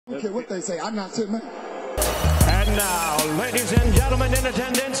I don't care what they say, I'm not sitting there. And now, ladies and gentlemen in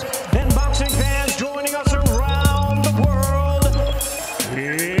attendance, and boxing fans joining us around the world,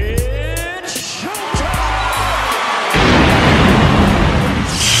 it's showtime!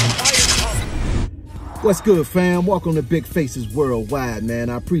 What's good, fam? Welcome to Big Faces Worldwide, man.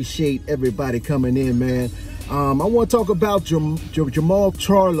 I appreciate everybody coming in, man. I want to talk about Jermall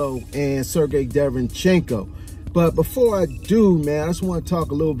Charlo and Sergey Derevyanchenko. But before I do, man, I just want to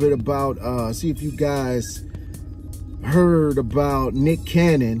talk a little bit about, see if you guys heard about Nick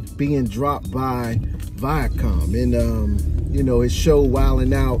Cannon being dropped by Viacom. And, you know, his show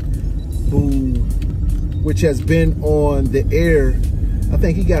Wildin' Out, which has been on the air. I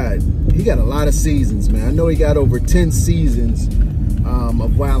think he got a lot of seasons, man. I know he got over 10 seasons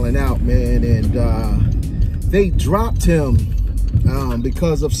of Wildin' Out, man. And they dropped him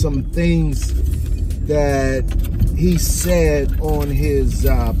because of some things that he said on his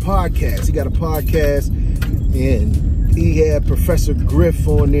podcast. He got a podcast, and he had Professor Griff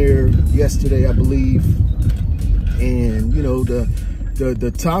on there yesterday, I believe. And you know,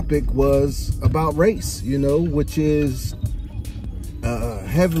 the topic was about race, you know, which is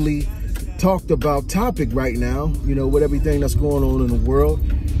heavily talked about topic right now, you know, with everything that's going on in the world.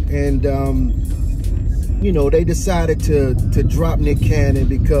 And you know, they decided to drop Nick Cannon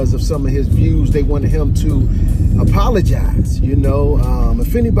because of some of his views. They wanted him to apologize, you know.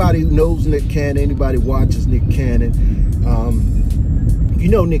 If anybody knows Nick Cannon, anybody watches Nick Cannon, you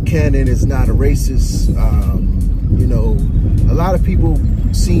know Nick Cannon is not a racist. You know, a lot of people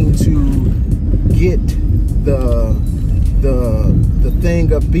seem to get the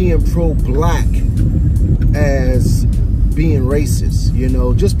thing of being pro-black as being racist, you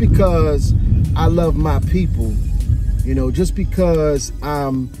know. Just because I love my people, you know, just because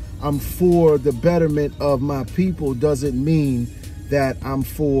I'm for the betterment of my people doesn't mean that I'm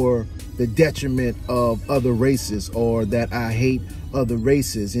for the detriment of other races or that I hate other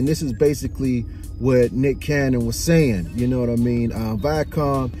races. And this is basically what Nick Cannon was saying, you know what I mean?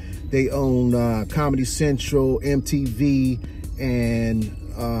 Viacom, they own Comedy Central, MTV, and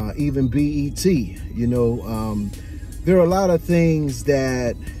even BET, you know. There are a lot of things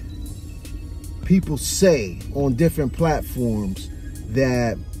that people say on different platforms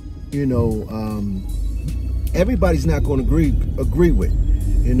that, you know, everybody's not going to agree with,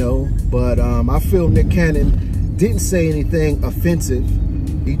 you know. But I feel Nick Cannon didn't say anything offensive.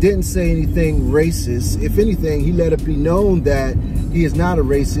 He didn't say anything racist. If anything, he let it be known that he is not a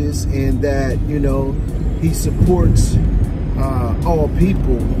racist and that, you know, he supports all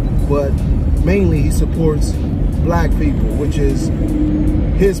people, but mainly he supports black people, which is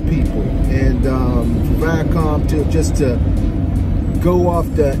his people. And for Viacom to go off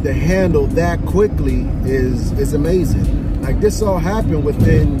the handle that quickly is amazing. Like, this all happened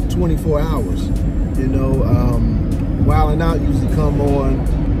within 24 hours. You know, Wildin' Out usually come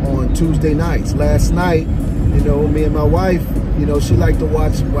on Tuesday nights. Last night, you know, me and my wife, you know, she liked to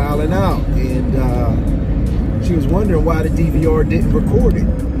watch Wildin' Out, and she was wondering why the DVR didn't record it.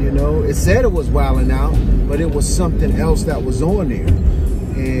 You know, it said it was Wildin' Out, but it was something else that was on there.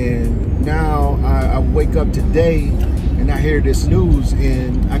 And now I wake up today and I hear this news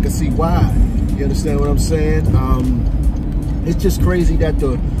and I can see why. You understand what I'm saying? It's just crazy that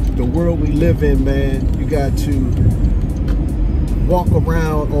the world we live in, man, you got to walk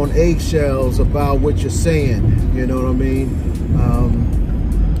around on eggshells about what you're saying. You know what I mean?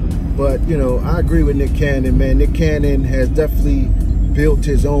 But, you know, I agree with Nick Cannon, man. Nick Cannon has definitely built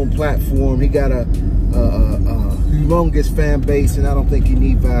his own platform. He got a humongous fan base, and I don't think he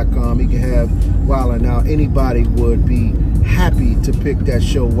needs Viacom. He can have Wildin' Out. Anybody would be happy to pick that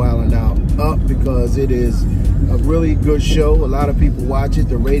show Wildin' Out up because it is a really good show. A lot of people watch it.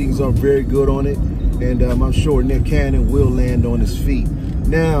 The ratings are very good on it, and I'm sure Nick Cannon will land on his feet.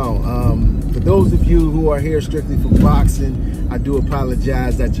 Now, for those of you who are here strictly for boxing, I do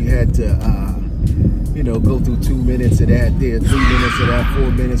apologize that you had to you know, go through 2 minutes of that there, 3 minutes of that,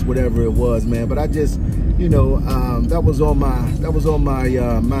 4 minutes, whatever it was, man. But I just, you know, that was on my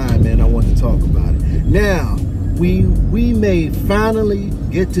mind, man. I want to talk about it. Now, we may finally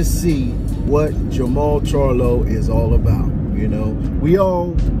get to see what Jermall Charlo is all about. You know, we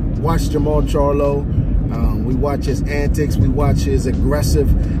all watch Jermall Charlo. We watch his antics. We watch his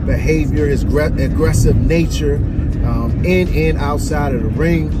aggressive behavior, his aggressive nature, in and outside of the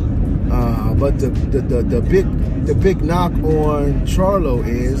ring. But the big knock on Charlo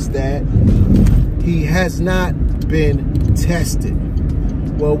is that he has not been tested.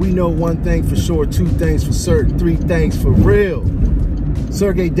 Well, we know one thing for sure, two things for certain, three things for real.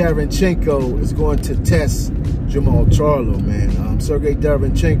 Sergey Derevyanchenko is going to test Jermall Charlo, man. Sergey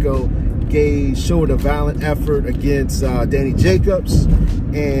Derevyanchenko showed a valiant effort against Danny Jacobs,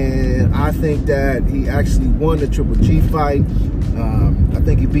 and I think that he actually won the Triple G fight. I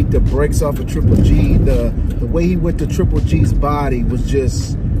think he beat the brakes off of Triple G. The way he went to Triple G's body was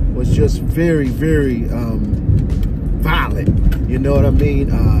just very, very violent. You know what I mean?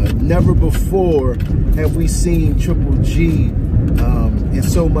 Never before have we seen Triple G in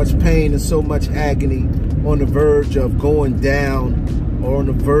so much pain and so much agony, on the verge of going down, or on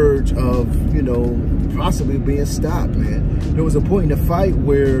the verge of, you know, possibly being stopped, man. There was a point in the fight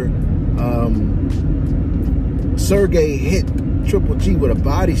where Sergey hit Triple G with a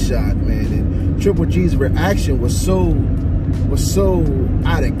body shot, man, and Triple G's reaction was so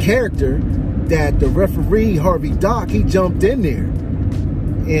out of character that the referee, Harvey Dock, he jumped in there.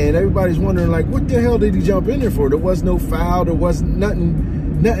 And everybody's wondering, like, what the hell did he jump in there for? There was no foul. There wasn't nothing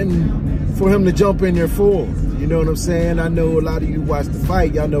for him to jump in there for. You know what I'm saying? I know a lot of you watch the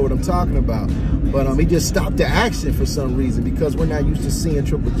fight. Y'all know what I'm talking about. But he just stopped the action for some reason, because we're not used to seeing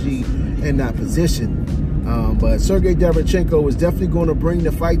Triple G in that position. But Sergey Derevyanchenko is definitely going to bring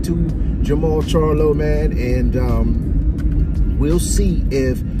the fight to Jermall Charlo, man. And we'll see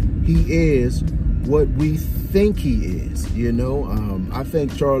if he is what we think he is, you know. I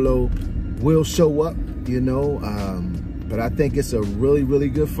think Charlo will show up, you know, but I think it's a really, really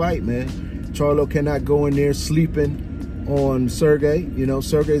good fight, man. Charlo cannot go in there sleeping on Sergey. You know,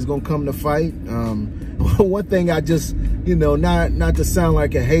 Sergey's gonna come to fight. One thing I just, you know, not to sound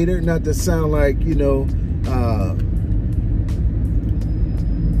like a hater, not to sound like, you know,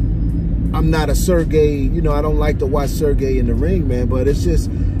 I'm not a Sergey, you know, I don't like to watch Sergey in the ring, man, but it's just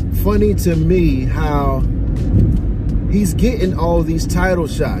funny to me how he's getting all these title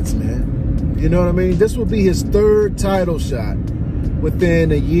shots, man. You know what I mean? This will be his third title shot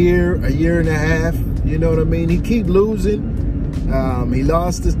within a year and a half. You know what I mean? He keep losing. He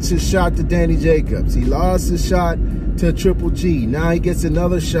lost his shot to Danny Jacobs. He lost his shot to Triple G. Now he gets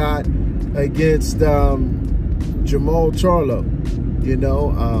another shot against Jermall Charlo. You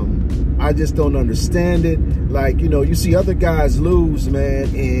know, I just don't understand it. Like, you know, you see other guys lose, man,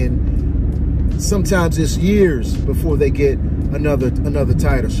 and sometimes it's years before they get another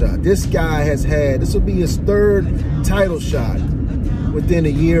title shot. This guy has had, this will be his third title shot within a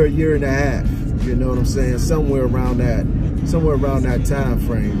year and a half. You know what I'm saying? Somewhere around that time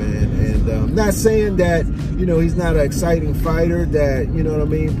frame, man. And I'm not saying that, you know, he's not an exciting fighter, that, you know what I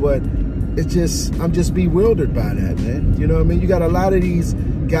mean, but it's just, I'm just bewildered by that, man. You know what I mean? You got a lot of these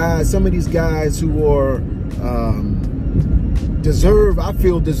guys, some of these guys who are deserve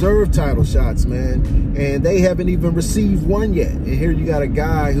title shots, man, and they haven't even received one yet. And here you got a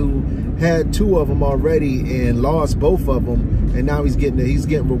guy who had 2 of them already and lost both of them, and now he's getting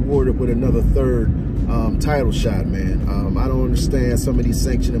rewarded with another third title shot, man. I don't understand some of these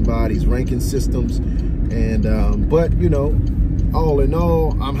sanctioning bodies, ranking systems, and but you know, all in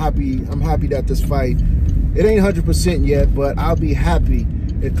all, I'm happy that this fight, it ain't 100% yet, but I'll be happy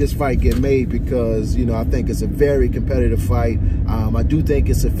if this fight get made, because, you know, I think it's a very competitive fight. I do think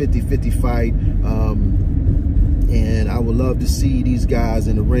it's a 50-50 fight, and I would love to see these guys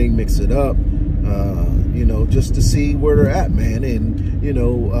in the ring mix it up, you know, just to see where they're at, man. And, you know,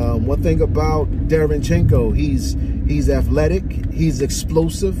 one thing about Derevyanchenko, he's athletic, he's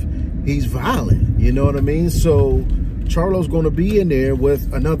explosive, he's violent, you know what I mean? So Charlo's going to be in there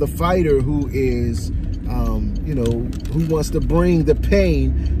with another fighter who is, you know, who wants to bring the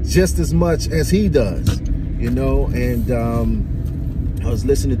pain just as much as he does, you know. And I was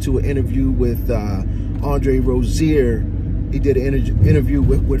listening to an interview with Andre Rozier. He did an interview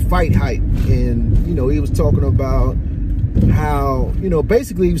with Fight Hype, and, you know, he was talking about how, you know,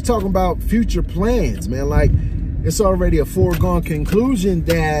 basically he was talking about future plans, man. Like, it's already a foregone conclusion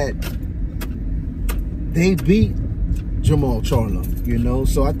that they beat Jermall Charlo, you know.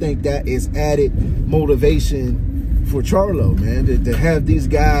 So I think that is added motivation for Charlo, man, to have these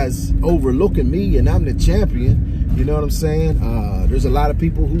guys overlooking me and I'm the champion. You know what I'm saying? There's a lot of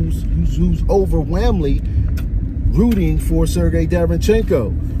people who's overwhelmingly rooting for Sergey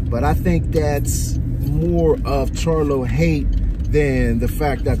Derevyanchenko, but I think that's more of Charlo hate than the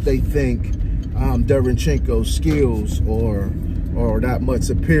fact that they think Derevyanchenko's skills are that much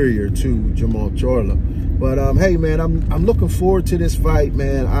superior to Jermall Charlo. But hey, man, I'm looking forward to this fight,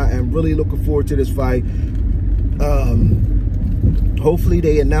 man. I am really looking forward to this fight. Hopefully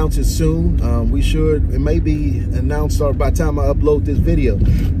they announce it soon. It may be announced by the time I upload this video.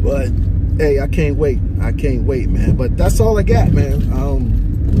 But hey, I can't wait. I can't wait, man. But that's all I got, man.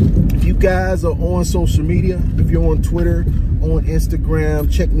 If you guys are on social media, if you're on Twitter on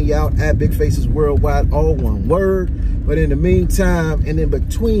Instagram. Check me out at BigFacesWorldwide, all one word. But in the meantime and in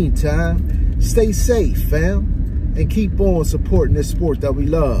between time, stay safe, fam, and keep on supporting this sport that we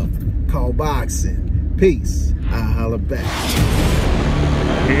love called boxing. Peace. I'll holla back.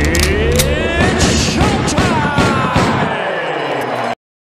 Yeah.